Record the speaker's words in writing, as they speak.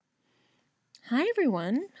Hi,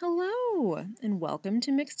 everyone. Hello, and welcome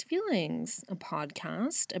to Mixed Feelings, a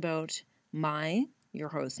podcast about your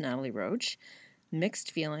host, Natalie Roach,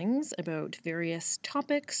 mixed feelings about various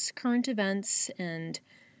topics, current events, and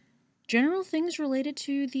general things related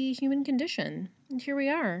to the human condition. And here we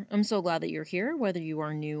are. I'm so glad that you're here, whether you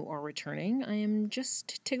are new or returning. I am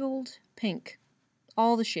just tickled pink.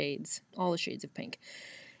 All the shades of pink.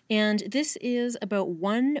 And this is about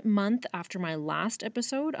 1 month after my last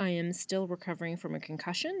episode. I am still recovering from a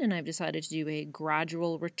concussion, and I've decided to do a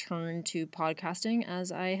gradual return to podcasting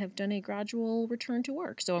as I have done a gradual return to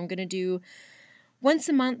work. So I'm going to do once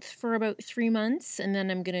a month for about 3 months, and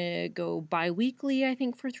then I'm going to go bi-weekly, I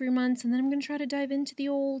think, for 3 months, and then I'm going to try to dive into the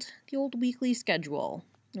old weekly schedule.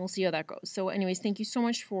 We'll see how that goes. So anyways, thank you so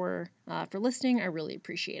much for listening. I really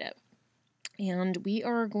appreciate it. And we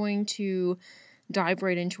are going to dive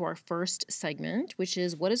right into our first segment, which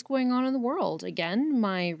is what is going on in the world. Again,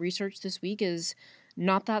 my research this week is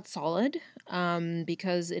not that solid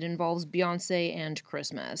because it involves Beyonce and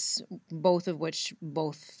Christmas, both of which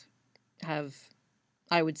have,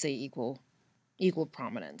 I would say, equal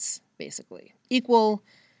prominence, basically. Equal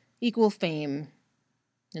fame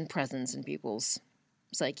and presence in people's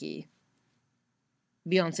psyche.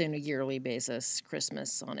 Beyonce on a yearly basis,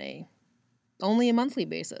 Christmas on only a monthly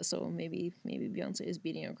basis, so maybe Beyonce is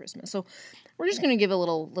beating out Christmas. So we're just going to give a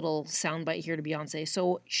little soundbite here to Beyonce.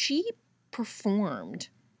 So she performed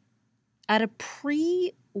at a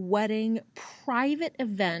pre-wedding private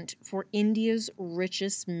event for India's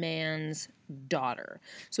richest man's daughter.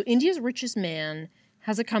 So India's richest man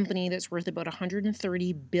has a company that's worth about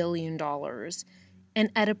 $130 billion,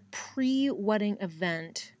 and at a pre-wedding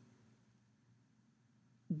event,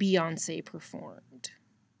 Beyonce performed.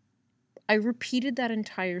 I repeated that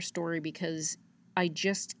entire story because I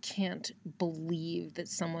just can't believe that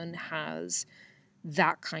someone has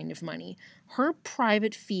that kind of money. Her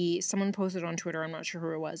private fee, someone posted on Twitter, I'm not sure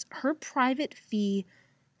who it was, her private fee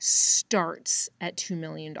starts at $2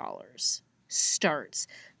 million. Starts.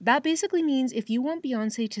 That basically means if you want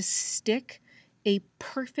Beyonce to stick a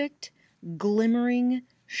perfect, glimmering,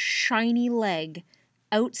 shiny leg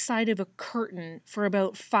outside of a curtain for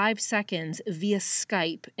about 5 seconds via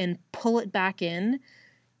Skype and pull it back in,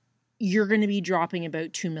 you're going to be dropping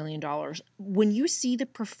about $2 million. When you see the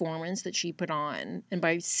performance that she put on, and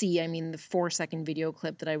by see, I mean the 4-second video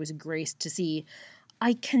clip that I was graced to see,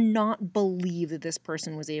 I cannot believe that this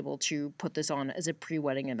person was able to put this on as a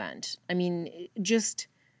pre-wedding event. I mean, just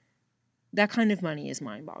that kind of money is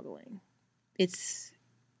mind-boggling. It's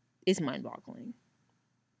mind-boggling.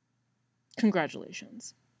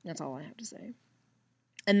 Congratulations. That's all I have to say.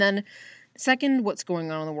 And then, second, what's going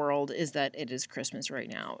on in the world is that it is Christmas right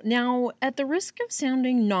now. Now, at the risk of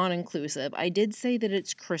sounding non-inclusive, I did say that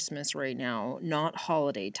it's Christmas right now, not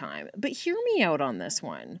holiday time. But hear me out on this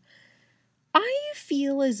one. I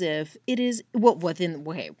feel as if it is, within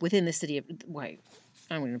the city of,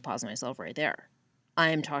 I'm going to pause myself right there.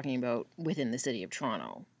 I am talking about within the city of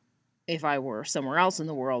Toronto. If I were somewhere else in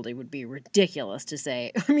the world, it would be ridiculous to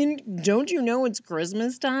say, I mean, don't you know it's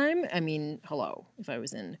Christmas time? I mean, hello. If I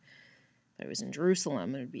was in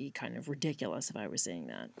Jerusalem, it would be kind of ridiculous if I was saying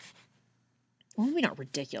that. Well, maybe not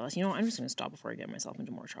ridiculous. You know, I'm just going to stop before I get myself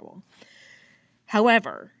into more trouble.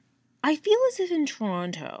 However, I feel as if in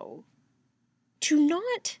Toronto, to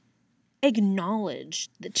not acknowledge,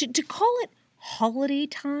 to call it holiday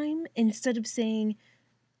time instead of saying,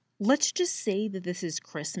 let's just say that this is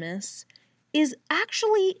Christmas, is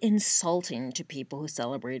actually insulting to people who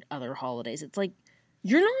celebrate other holidays. It's like,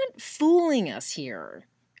 you're not fooling us here.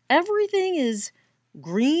 Everything is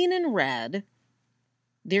green and red.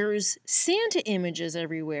 There's Santa images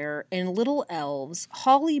everywhere and little elves,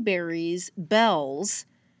 holly berries, bells.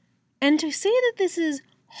 And to say that this is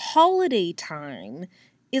holiday time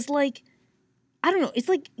is like, I don't know, it's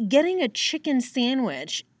like getting a chicken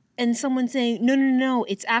sandwich and someone saying, no,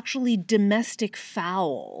 it's actually domestic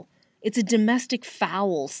fowl. It's a domestic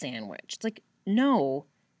fowl sandwich. It's like, no,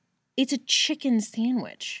 it's a chicken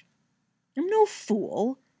sandwich. I'm no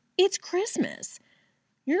fool. It's Christmas.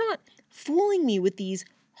 You're not fooling me with these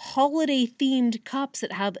holiday-themed cups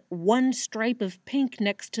that have one stripe of pink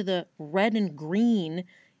next to the red and green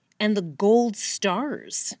and the gold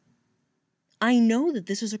stars. I know that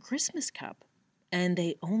this is a Christmas cup, and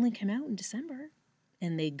they only come out in December.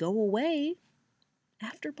 And they go away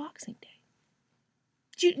after Boxing Day.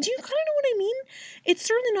 Do you kind of know what I mean? It's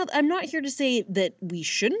certainly not, I'm not here to say that we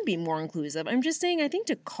shouldn't be more inclusive. I'm just saying I think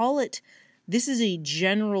to call it, this is a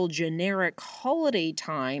generic holiday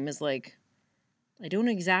time is like, I don't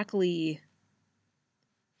exactly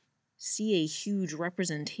see a huge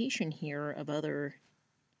representation here of other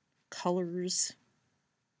colors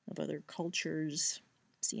of other cultures.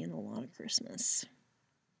 Seeing a lot of Christmas.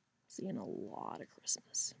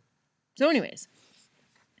 So anyways,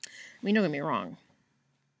 I mean, don't get me wrong.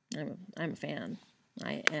 I'm a fan.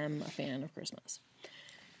 I am a fan of Christmas,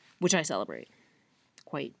 which I celebrate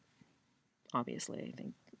quite obviously. I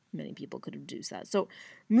think many people could deduce that. So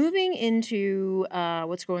moving into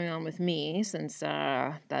what's going on with me, since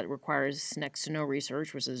that requires next to no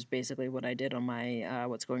research, which is basically what I did on my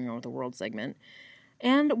What's Going On with the World segment.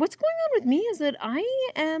 And what's going on with me is that I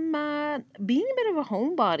am being a bit of a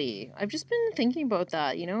homebody. I've just been thinking about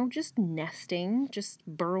that, just nesting, just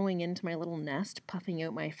burrowing into my little nest, puffing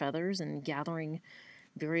out my feathers and gathering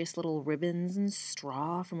various little ribbons and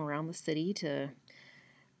straw from around the city to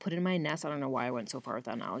put in my nest. I don't know why I went so far with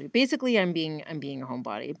that analogy. Basically, I'm being a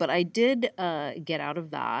homebody. But I did get out of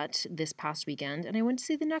that this past weekend, and I went to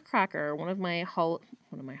see the Nutcracker. One of my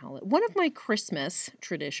Christmas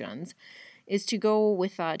traditions is to go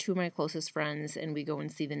with two of my closest friends, and we go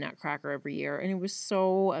and see the Nutcracker every year, and it was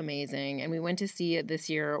so amazing. And we went to see it this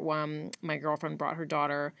year. My girlfriend brought her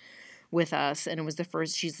daughter with us, and it was the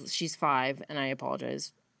first. She's 5, and I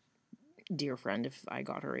apologize, dear friend, if I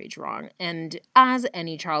got her age wrong. And as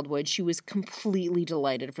any child would, she was completely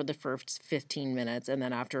delighted for the first 15 minutes, and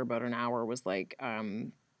then after about an hour was like,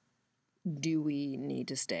 do we need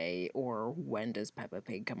to stay, or when does Peppa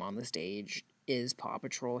Pig come on the stage? Is Paw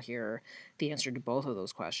Patrol here? The answer to both of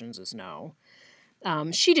those questions is no.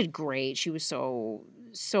 She did great. She was so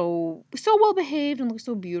well behaved and looked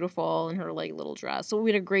so beautiful in her little dress. So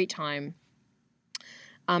we had a great time.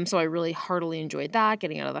 So I really heartily enjoyed that,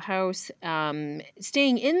 getting out of the house.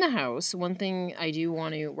 Staying in the house, one thing I do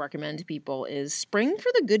want to recommend to people is spring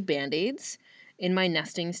for the good Band-Aids. In my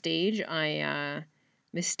nesting stage, I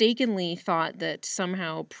mistakenly thought that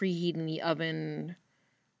somehow preheating the oven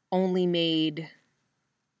only made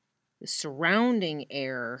the surrounding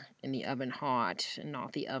air in the oven hot and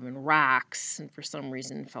not the oven racks, and for some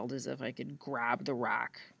reason felt as if I could grab the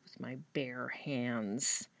rack with my bare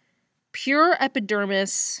hands. Pure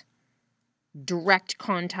epidermis, direct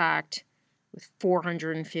contact with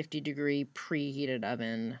 450 degree preheated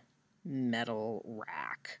oven, metal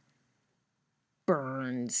rack.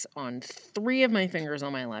 Burns on 3 of my fingers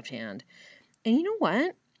on my left hand. And you know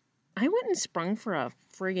what? I went and sprung for a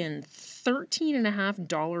friggin'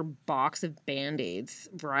 $13.50 box of Band-Aids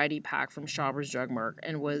variety pack from Shoppers Drug Mart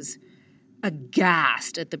and was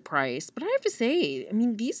aghast at the price. But I have to say, I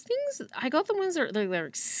mean, these things, I got the ones that are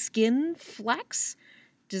like Skin Flex,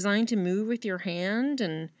 designed to move with your hand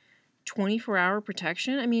and 24-hour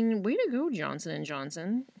protection. I mean, way to go, Johnson &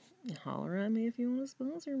 Johnson. Holler at me if you want to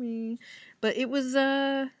sponsor me. But it was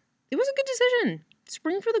a good decision.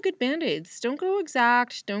 Spring for the good Band-Aids. Don't go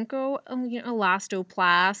Exact. Don't go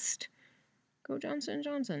Elastoplast. Go Johnson &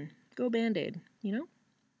 Johnson. Go Band-Aid. I'm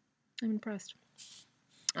impressed.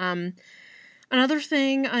 Another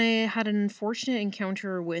thing, I had an unfortunate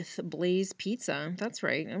encounter with Blaze Pizza. That's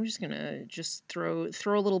right. I'm just going to throw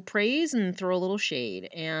a little praise and throw a little shade.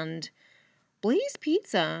 And Blaze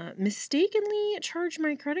Pizza mistakenly charged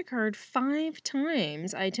my credit card 5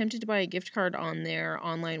 times. I attempted to buy a gift card on their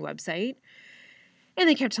online website, and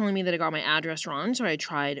they kept telling me that I got my address wrong, so I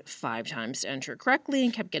tried 5 times to enter it correctly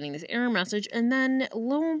and kept getting this error message. And then,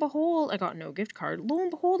 lo and behold, I got no gift card. Lo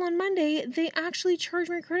and behold, on Monday, they actually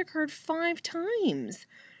charged my credit card 5 times.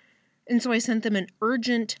 And so I sent them an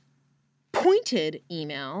urgent, pointed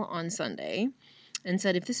email on Sunday and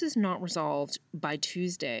said, if this is not resolved by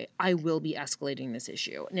Tuesday, I will be escalating this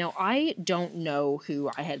issue. Now, I don't know who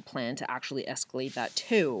I had planned to actually escalate that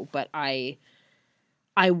to, but I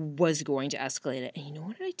was going to escalate it. And you know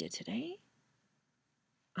what I did today?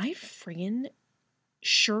 I friggin'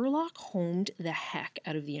 Sherlock Holmed the heck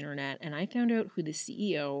out of the internet, and I found out who the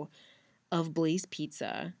CEO of Blaze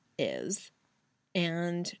Pizza is,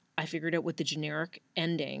 and I figured out what the generic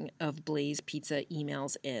ending of Blaze Pizza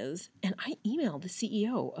emails is, and I emailed the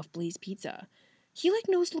CEO of Blaze Pizza. He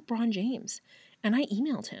knows LeBron James, and I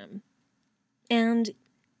emailed him. And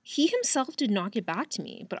he himself did not get back to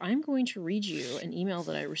me, but I'm going to read you an email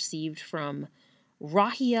that I received from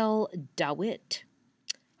Rahiel Dawit.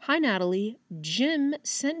 Hi, Natalie. Jim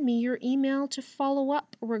sent me your email to follow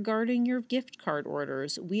up regarding your gift card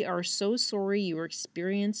orders. We are so sorry you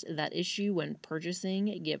experienced that issue when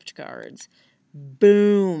purchasing gift cards.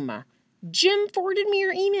 Boom. Jim forwarded me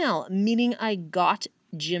your email, meaning I got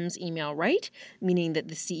Jim's email right, meaning that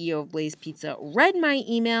the CEO of Blaze Pizza read my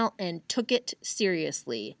email and took it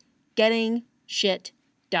seriously. Getting shit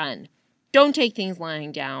done. Don't take things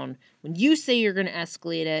lying down. When you say you're going to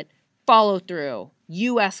escalate it, follow through.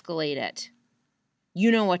 You escalate it.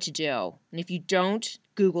 You know what to do. And if you don't,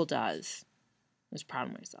 Google does. I was proud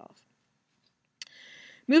of myself.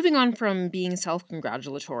 Moving on from being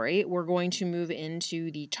self-congratulatory, we're going to move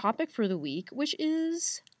into the topic for the week, which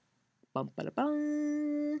is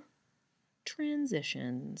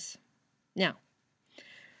transitions. Now,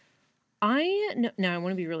 I want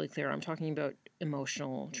to be really clear. I'm talking about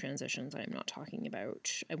emotional transitions. I will not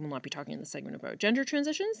be talking in the segment about gender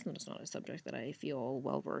transitions. That is not a subject that I feel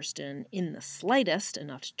well versed in the slightest,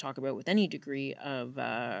 enough to talk about with any degree of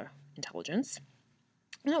intelligence.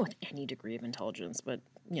 Not with any degree of intelligence, but,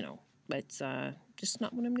 it's just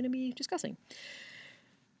not what I'm going to be discussing.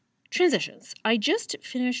 Transitions. I just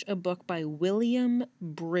finished a book by William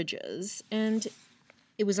Bridges, and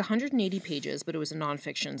it was 180 pages, but it was a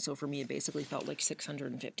nonfiction, so for me it basically felt like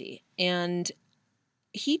 650. And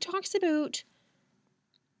he talks about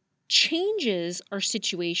changes are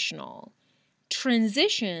situational.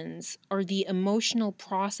 Transitions are the emotional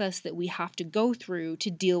process that we have to go through to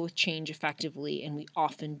deal with change effectively, and we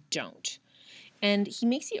often don't. And he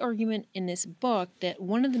makes the argument in this book that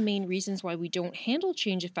one of the main reasons why we don't handle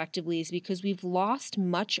change effectively is because we've lost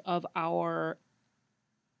much of our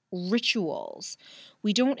rituals.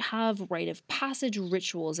 We don't have rite of passage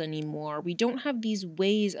rituals anymore. We don't have these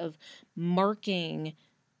ways of marking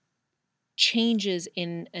changes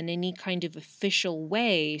in any kind of official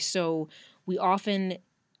way. So we often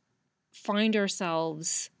find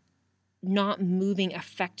ourselves not moving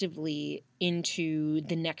effectively into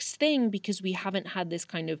the next thing because we haven't had this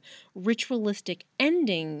kind of ritualistic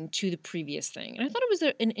ending to the previous thing. And I thought it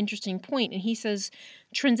was an interesting point. And he says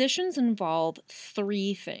transitions involve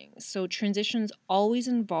three things. So transitions always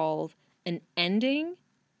involve an ending,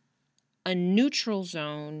 a neutral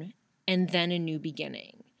zone, and then a new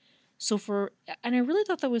beginning. And I really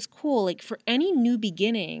thought that was cool. Like for any new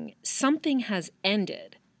beginning, something has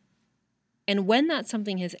ended. And when that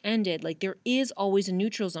something has ended, like there is always a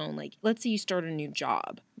neutral zone. Like let's say you start a new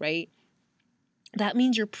job, right? That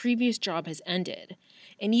means your previous job has ended.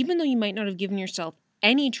 And even though you might not have given yourself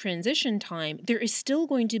any transition time, there is still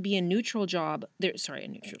going to be a neutral job. There's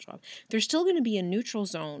still going to be a neutral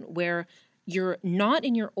zone where you're not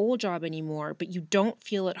in your old job anymore, but you don't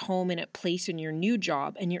feel at home and at place in your new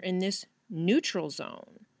job, and you're in this neutral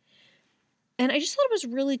zone. And I just thought it was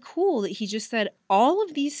really cool that he just said all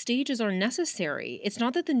of these stages are necessary. It's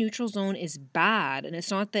not that the neutral zone is bad, and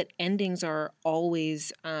it's not that endings are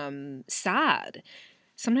always sad.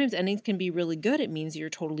 Sometimes endings can be really good. It means you're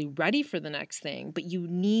totally ready for the next thing, but you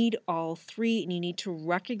need all three, and you need to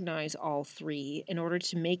recognize all three in order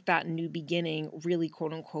to make that new beginning really,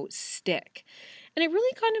 quote unquote, stick. And it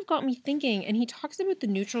really kind of got me thinking, and he talks about the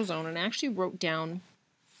neutral zone, and I actually wrote down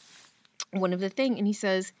one of the things, and he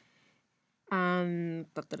says, what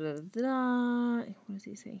does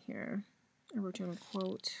he say here? I wrote down a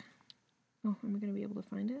quote. Oh, am I going to be able to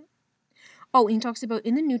find it? Oh, and he talks about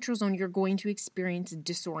in the neutral zone, you're going to experience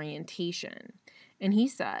disorientation. And he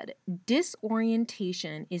said,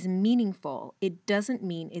 disorientation is meaningful. It doesn't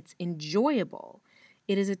mean it's enjoyable.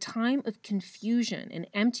 It is a time of confusion and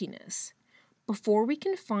emptiness. Before we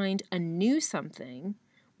can find a new something,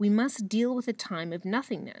 we must deal with a time of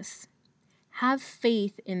nothingness. Have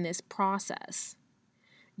faith in this process.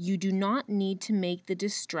 You do not need to make the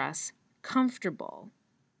distress comfortable.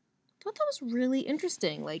 I thought that was really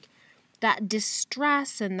interesting. Like that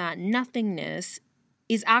distress and that nothingness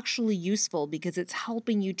is actually useful because it's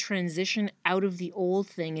helping you transition out of the old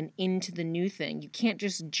thing and into the new thing. You can't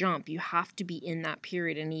just jump. You have to be in that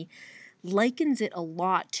period. And he likens it a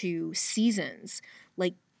lot to seasons.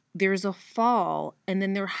 Like there's a fall and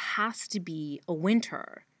then there has to be a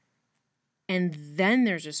winter. And then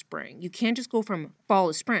there's a spring. You can't just go from fall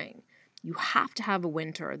to spring. You have to have a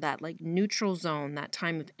winter, that like neutral zone, that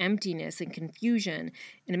time of emptiness and confusion.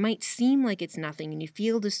 And it might seem like it's nothing and you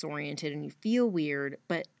feel disoriented and you feel weird,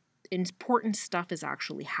 but important stuff is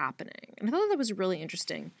actually happening. And I thought that was really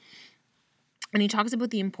interesting. And he talks about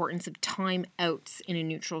the importance of timeouts in a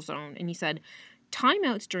neutral zone. And he said,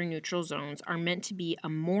 timeouts during neutral zones are meant to be a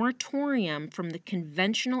moratorium from the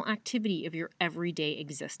conventional activity of your everyday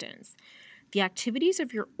existence. The activities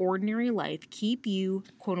of your ordinary life keep you,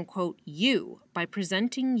 quote unquote, you, by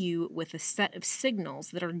presenting you with a set of signals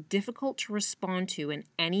that are difficult to respond to in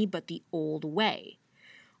any but the old way.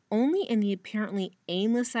 Only in the apparently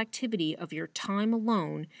aimless activity of your time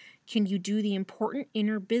alone can you do the important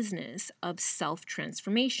inner business of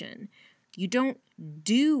self-transformation. You don't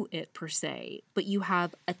do it per se, but you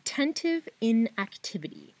have attentive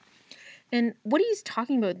inactivity. And what he's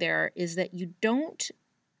talking about there is that you don't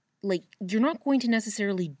you're not going to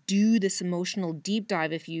necessarily do this emotional deep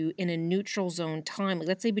dive if you in a neutral zone time, like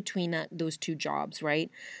let's say between those two jobs,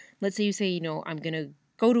 right? Let's say you say, I'm going to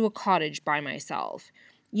go to a cottage by myself.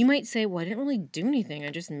 You might say, well, I didn't really do anything.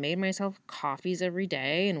 I just made myself coffees every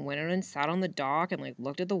day and went out and sat on the dock and like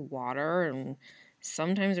looked at the water, and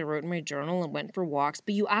sometimes I wrote in my journal and went for walks.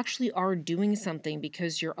 But you actually are doing something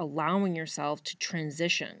because you're allowing yourself to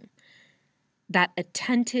transition. That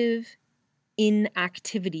attentive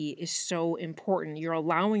inactivity is so important. You're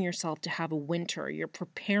allowing yourself to have a winter. You're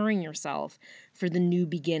preparing yourself for the new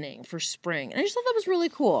beginning, for spring. And I just thought that was really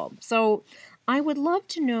cool. So I would love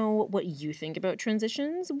to know what you think about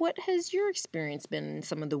transitions. What has your experience been in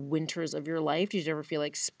some of the winters of your life? Did you ever feel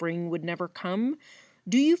like spring would never come?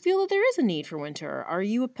 Do you feel that there is a need for winter? Are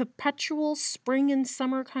you a perpetual spring and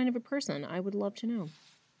summer kind of a person? I would love to know.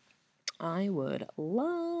 I would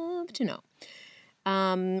love to know.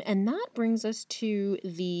 And that brings us to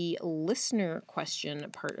the listener question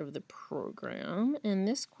part of the program. And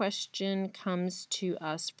this question comes to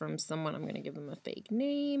us from someone, I'm going to give them a fake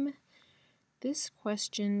name. This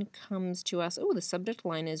question comes to us, the subject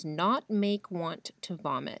line is not make want to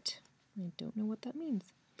vomit. I don't know what that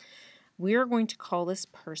means. We are going to call this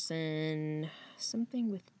person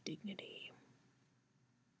something with dignity.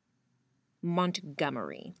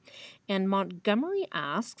 Montgomery. And Montgomery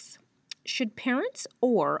asks, should parents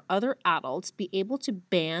or other adults be able to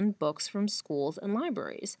ban books from schools and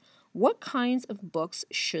libraries? What kinds of books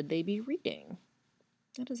should they be reading?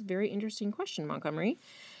 That is a very interesting question, Montgomery.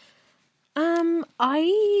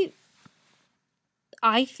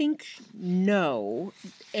 I think no,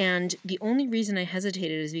 and the only reason I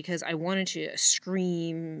hesitated is because I wanted to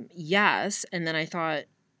scream yes, and then I thought,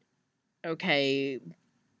 okay,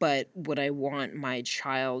 but would I want my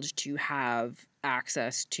child to have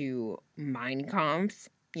access to Mein Kampf,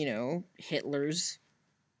 Hitler's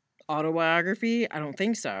autobiography? I don't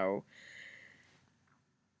think so.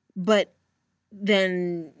 But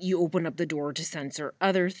then you open up the door to censor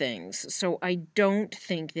other things. So I don't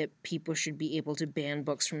think that people should be able to ban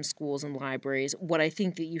books from schools and libraries. What I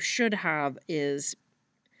think that you should have is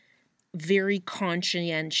very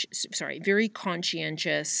conscientious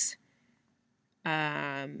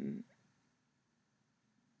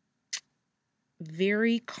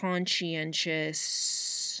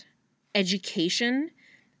education,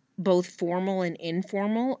 both formal and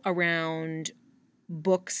informal, around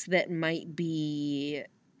books that might be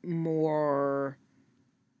more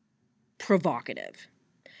provocative.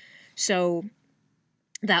 So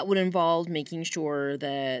that would involve making sure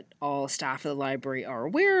that all staff of the library are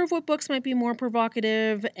aware of what books might be more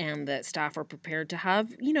provocative, and that staff are prepared to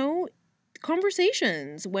have,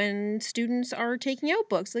 conversations when students are taking out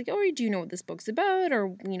books, like, oh, do you know what this book's about, or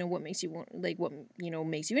what makes you want, what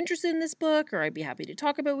makes you interested in this book, or I'd be happy to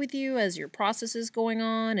talk about with you as your process is going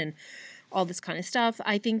on, and all this kind of stuff.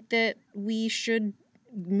 I think that we should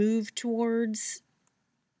move towards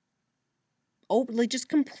just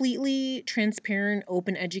completely transparent,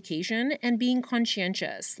 open education and being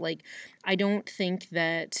conscientious. I don't think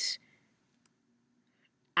that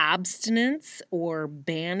abstinence or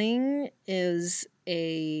banning is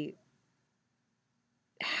a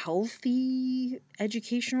healthy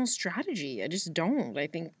educational strategy. I just don't. I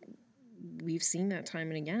think we've seen that time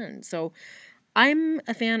and again. So I'm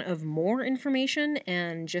a fan of more information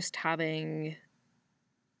and just having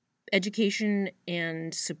education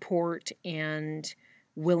and support and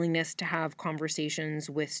willingness to have conversations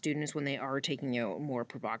with students when they are taking out more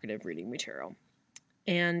provocative reading material.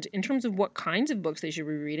 And in terms of what kinds of books they should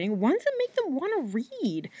be reading, ones that make them want to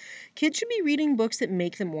read. Kids should be reading books that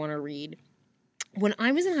make them want to read. When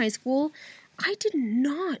I was in high school, I did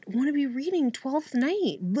not want to be reading 12th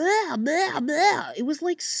Night. Blah, blah, blah. It was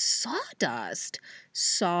like sawdust.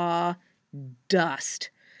 Sawdust.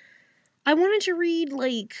 I wanted to read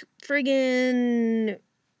friggin'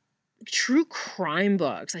 true crime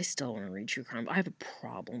books. I still want to read true crime. I have a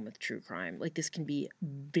problem with true crime. This can be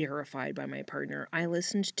verified by my partner. I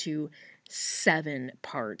listened to 7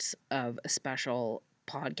 parts of a special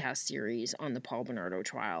podcast series on the Paul Bernardo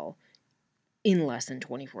trial in less than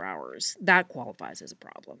 24 hours. That qualifies as a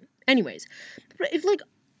problem. Anyways, if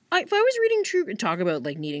I was reading talk about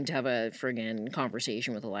needing to have a friggin'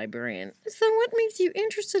 conversation with a librarian. So what makes you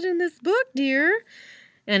interested in this book, dear?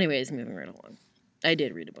 Anyways, moving right along. I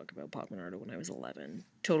did read a book about Paul Bernardo when I was 11.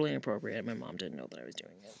 Totally inappropriate. My mom didn't know that I was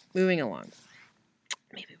doing it. Moving along.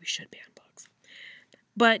 Maybe we should ban books.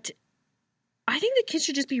 But I think that kids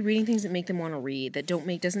should just be reading things that make them want to read, that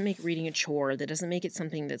doesn't make reading a chore, that doesn't make it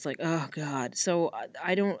something that's oh God. So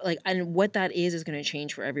I don't and what that is going to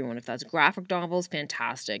change for everyone. If that's graphic novels,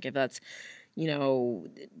 fantastic. If that's,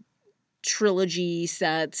 trilogy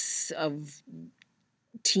sets of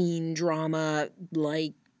teen drama,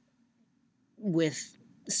 with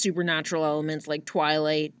supernatural elements like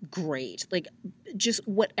Twilight, great. Like, just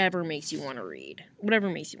whatever makes you want to read. Whatever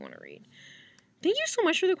makes you want to read. Thank you so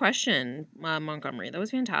much for the question, Montgomery. That was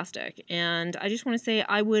fantastic. And I just want to say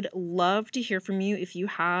I would love to hear from you. If you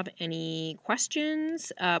have any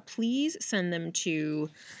questions, please send them to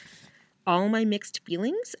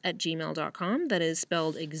allmymixedfeelings@gmail.com. That is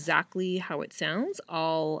spelled exactly how it sounds,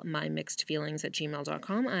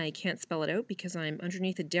 allmymixedfeelings@gmail.com. I can't spell it out because I'm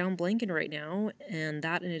underneath a down blanket right now, and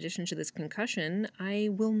that in addition to this concussion, I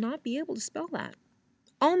will not be able to spell that.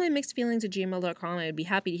 allmymixedfeelings@gmail.com. I'd be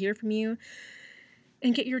happy to hear from you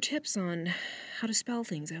and get your tips on how to spell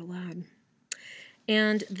things out loud.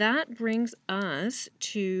 And that brings us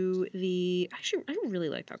to the... Actually, I really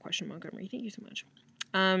like that question, Montgomery. Thank you so much.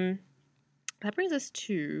 That brings us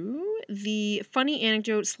to the funny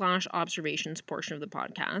anecdote / observations portion of the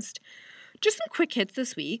podcast. Just some quick hits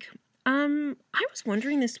this week. I was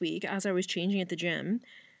wondering this week as I was changing at the gym,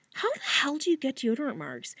 how the hell do you get deodorant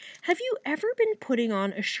marks? Have you ever been putting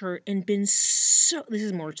on a shirt and been so... This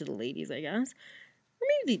is more to the ladies, I guess. Or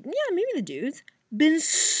maybe the dudes, been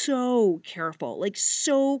so careful, like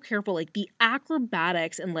the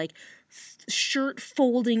acrobatics and like shirt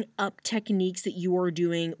folding up techniques that you are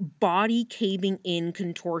doing, body caving in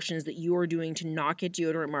contortions that you are doing to not get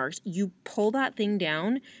deodorant marks. You pull that thing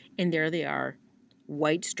down and there they are,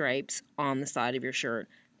 white stripes on the side of your shirt.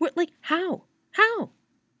 What, like, how?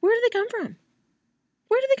 Where do they come from?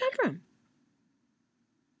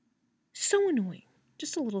 So annoying.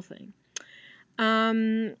 Just a little thing.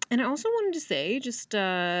 And I also wanted to say, just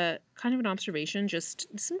kind of an observation, just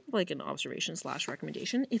some like an observation /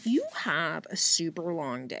 recommendation. If you have a super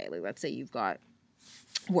long day, like let's say you've got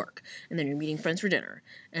work and then you're meeting friends for dinner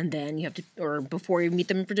and then you have to, or before you meet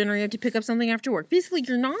them for dinner, you have to pick up something after work. Basically,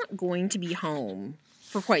 you're not going to be home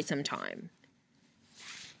for quite some time.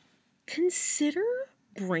 Consider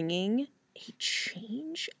bringing a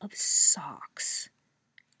change of socks.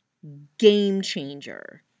 Game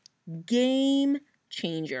changer.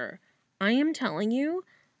 I am telling you,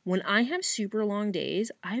 when I have super long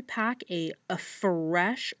days, I pack a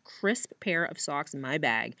fresh, crisp pair of socks in my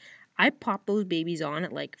bag. I pop those babies on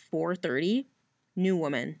at like 4:30. New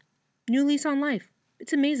woman. New lease on life.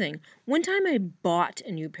 It's amazing. One time I bought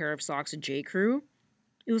a new pair of socks at J. Crew.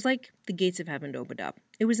 It was like the gates of heaven opened up.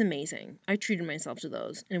 It was amazing. I treated myself to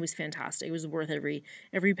those, and it was fantastic. It was worth every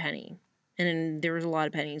penny. And then there was a lot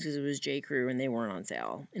of pennies because it was J. Crew and they weren't on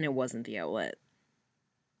sale. And it wasn't the outlet.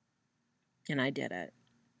 And I did it.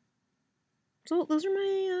 So those are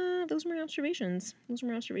my observations. Those are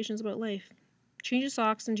my observations about life. Change of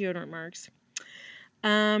socks and deodorant marks.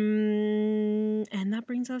 And that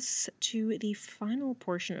brings us to the final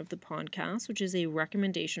portion of the podcast, which is a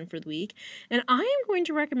recommendation for the week. And I am going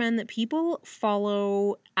to recommend that people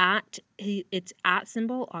follow it's at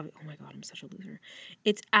symbol. Oh my God, I'm such a loser.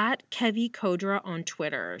 It's at Kevi Kodra on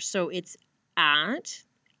Twitter. So it's at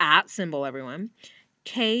symbol, everyone.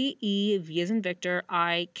 KEV as in Victor,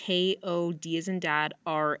 IKOD as in Dad,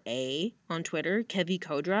 RA on Twitter. Kevi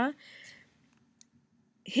Kodra.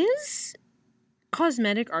 His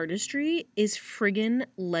cosmetic artistry is friggin'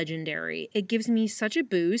 legendary. It gives me such a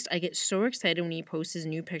boost. I get so excited when he posts his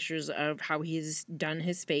new pictures of how he's done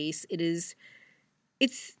his face. It's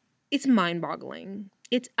mind-boggling.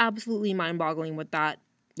 It's absolutely mind-boggling what that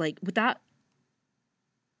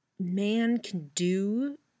man can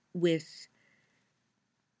do with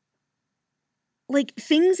like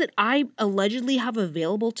things that I allegedly have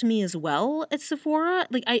available to me as well at Sephora.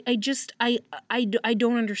 Like I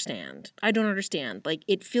don't understand. I don't understand. Like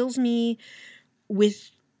it fills me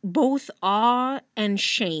with both awe and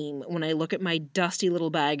shame when I look at my dusty little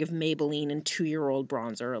bag of Maybelline and 2-year-old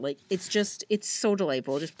bronzer. Like it's so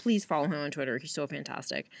delightful. Just please follow him on Twitter. He's so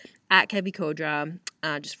fantastic. At Kevi Kodra,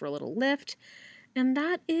 just for a little lift. And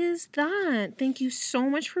that is that. Thank you so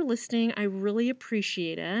much for listening. I really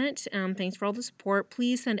appreciate it. Thanks for all the support.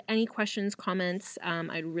 Please send any questions, comments.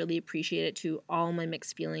 I'd really appreciate it to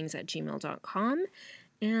allmymixedfeelings@gmail.com.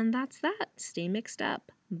 And that's that. Stay mixed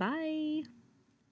up. Bye.